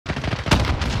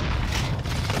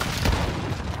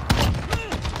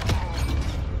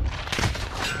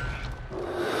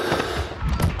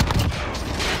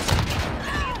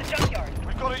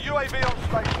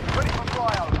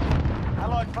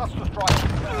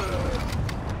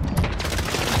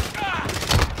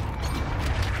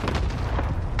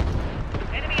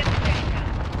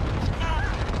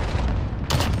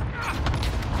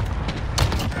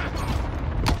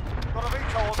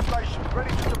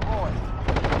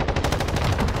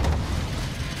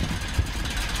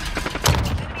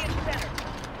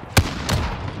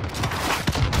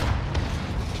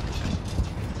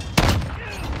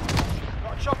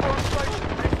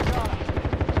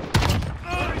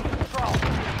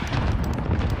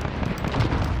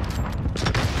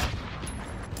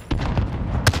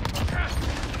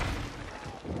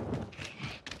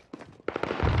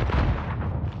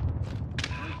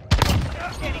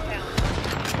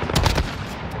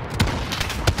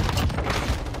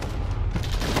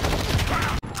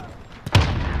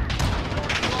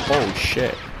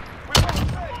shit.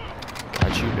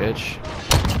 Got you, bitch.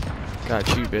 Got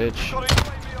you, bitch.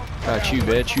 Got you,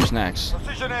 bitch. Who's next?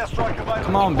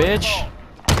 Come on, bitch.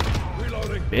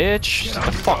 Bitch, sit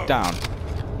the fuck down.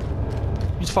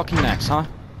 Who's fucking next, huh?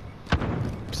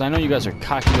 Because I know you guys are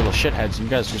cocky little shitheads and you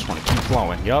guys just want to keep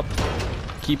flowing. Yup.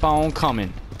 Keep on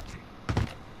coming.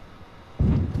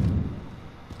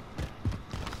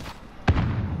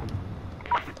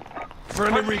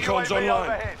 Friendly recon's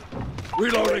online.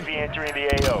 Reloading. Entering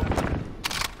the AO.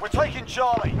 We're taking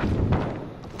Charlie.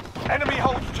 Enemy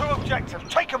holds 2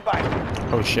 objectives. Take them back.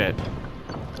 Oh shit.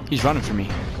 He's running for me.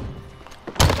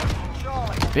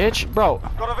 Charlie. Bitch, bro.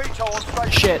 Got a veto on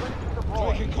station. Shit.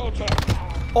 Taking contact.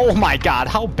 Oh my god,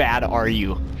 how bad are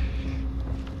you?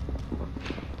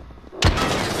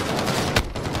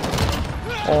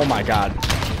 Oh my god.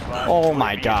 Oh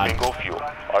my god.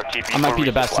 I might be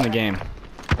the best in the game.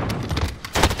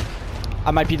 I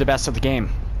might be the best of the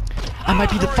game. I might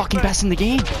be the fucking best in the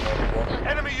game.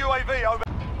 Enemy UAV over.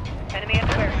 Enemy at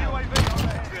the warehouse.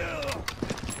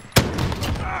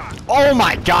 Oh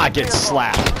my god, get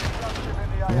slapped.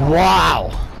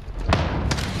 Wow.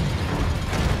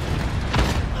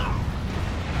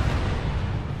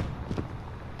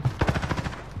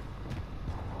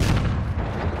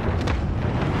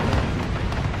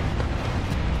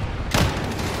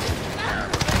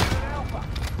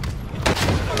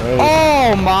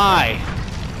 Oh my!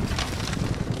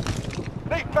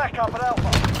 Need backup at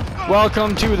Alpha.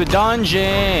 Welcome to the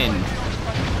dungeon!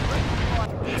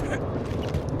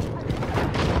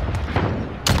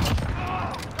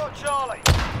 Got Charlie.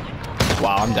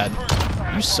 Wow, I'm dead.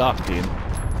 You suck, dude.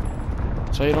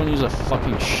 That's why you don't use a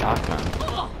fucking shotgun.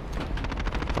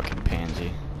 Fucking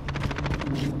pansy.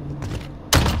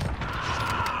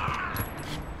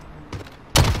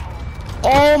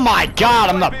 Oh my god,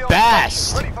 I'm the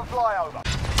best! Ready for flyover.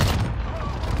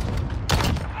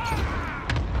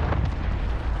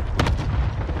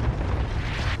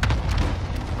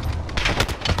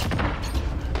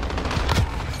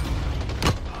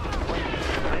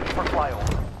 Ready for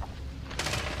flyover.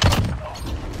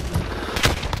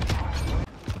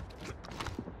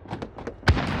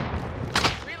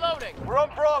 Reloading. We're on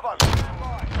Bravo.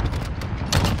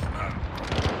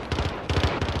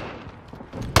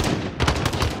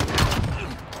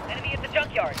 Enemy at the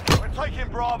junkyard. We're taking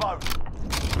Bravo.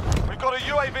 We've got a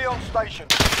UAV on station.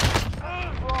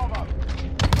 Bravo.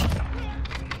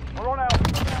 We're on Alpha.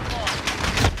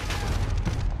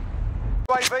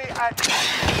 UAV at.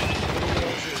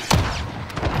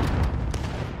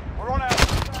 We're on Alpha.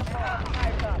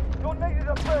 You're needed a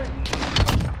boost.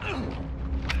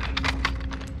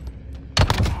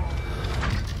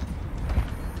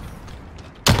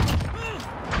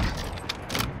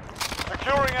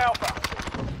 Securing Alpha.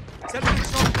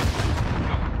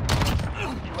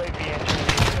 UAV entering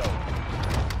the AO.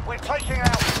 We're taking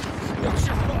Alpha. Watch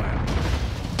your fire.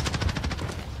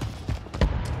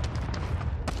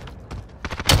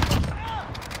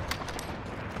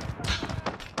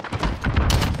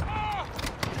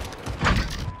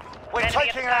 We're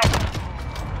taking Alpha.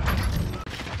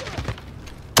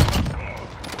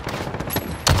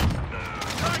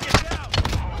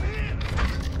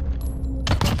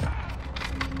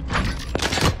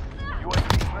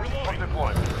 UAV ready for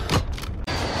deployment.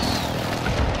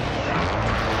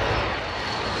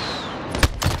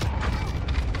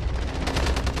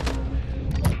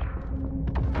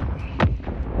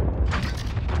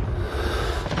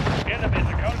 Enemies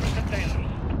are going to containers.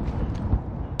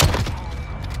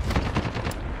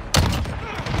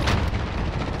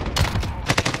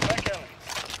 Back alley.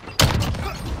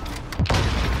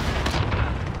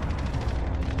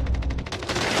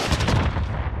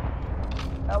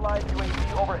 Allied UAV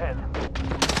overhead.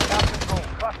 Ground control,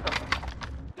 custom.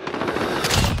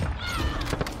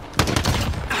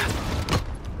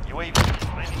 UAV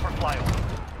ready for flyover.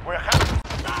 We're happy.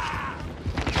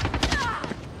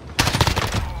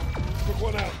 Took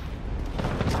one out.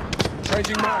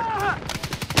 Changing mag.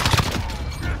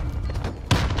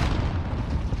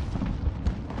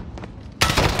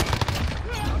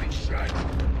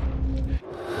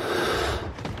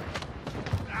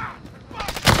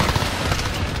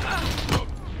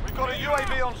 We've got a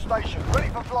UAV on station, ready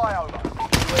for flyover.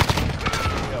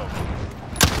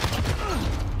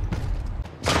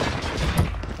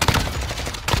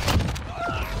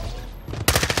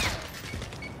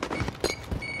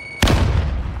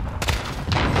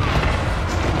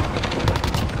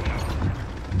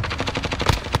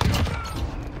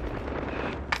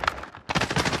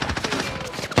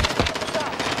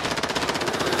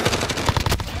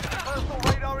 Personal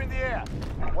radar in the air.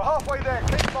 We're halfway there,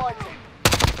 keep fighting.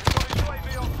 We've got a UAV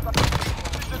on station.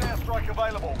 Precision airstrike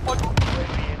available.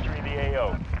 UAV entering the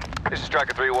AO. This is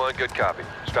Striker 3-1, good copy.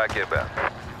 Strike inbound.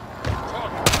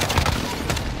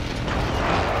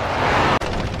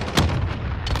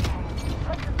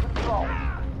 Taking control.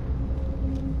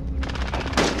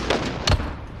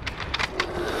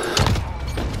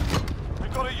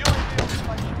 We've got a UAV on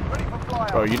station, ready for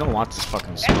flyover. Bro, you don't want this fucking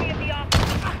Enemy smoke. at the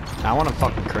office. I want a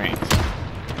fucking crane.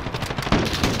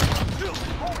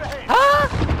 Hold ahead.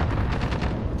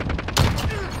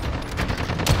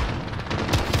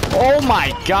 Oh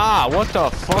my god, what the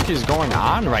fuck is going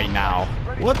on right now?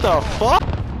 What the fuck?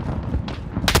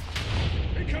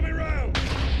 Incoming round.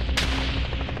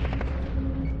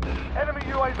 Enemy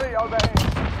UAV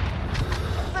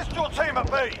overhead. Assist your team at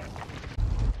B.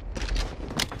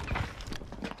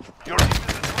 You're into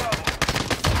the Bravo.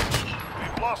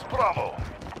 We've lost Bravo.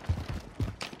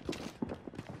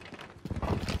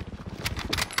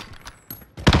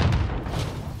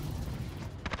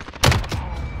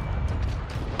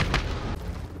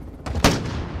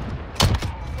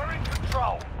 We're in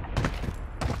control.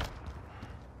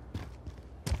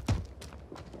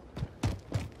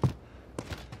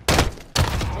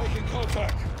 Taking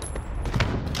contact.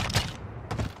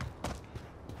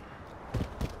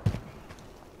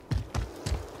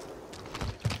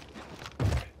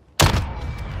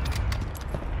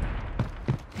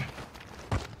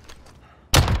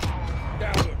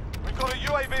 Down them. We've got a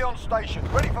UAV on station,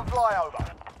 ready for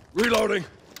flyover. Reloading.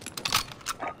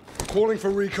 Calling for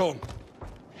recon.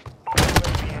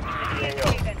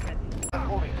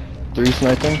 Three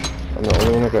sniping. I'm the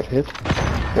only one that got hit.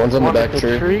 One's on the back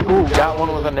tree. Ooh, got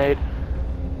one with a nade.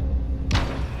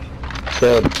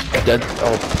 Dead.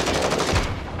 Oh.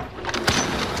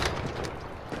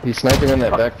 He's sniping on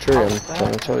that back tree. I'm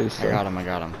trying to tell you I something. got him, I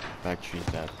got him. Back tree's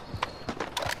dead.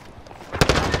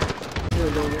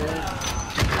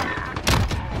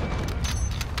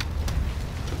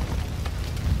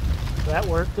 That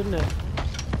worked, didn't it?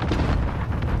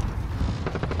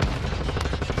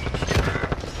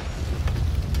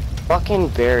 Fucking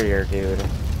barrier, dude.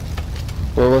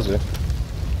 Where was it?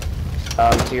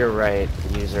 To your right,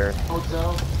 user.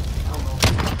 Hotel.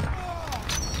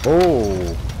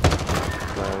 Oh.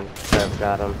 Trev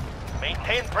got him.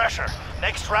 Maintain pressure.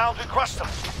 Next round we crush them.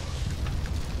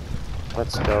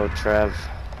 Let's go, Trev.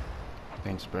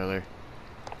 Thanks, brother.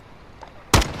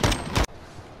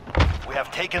 We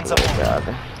have taken Oh some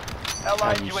god.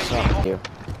 Allied God, you UAV. You.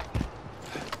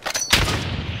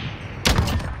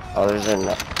 Oh, there's a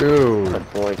Dude.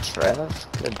 good boy, Trev.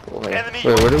 Good boy. Enemy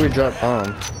Wait, where did we drop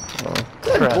bomb? Oh.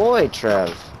 Good boy,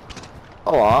 Trev.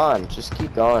 Go on, just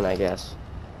keep going, I guess.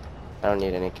 I don't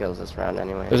need any kills this round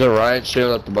anyway. There's a riot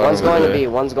shield at the bottom. One's over going to there. be,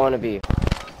 one's going to be.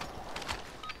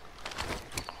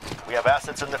 We have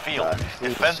assets in the field.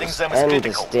 Defending Just them is end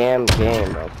critical. this damn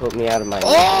game, bro. Put me out of my.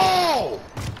 Oh!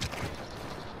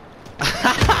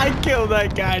 I killed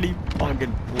that guy and he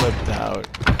fucking flipped out.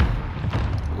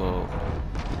 Whoa.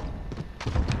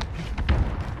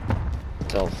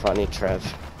 So funny, Trev.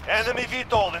 Enemy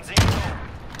VTOL in the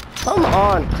Come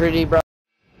on, pretty bro.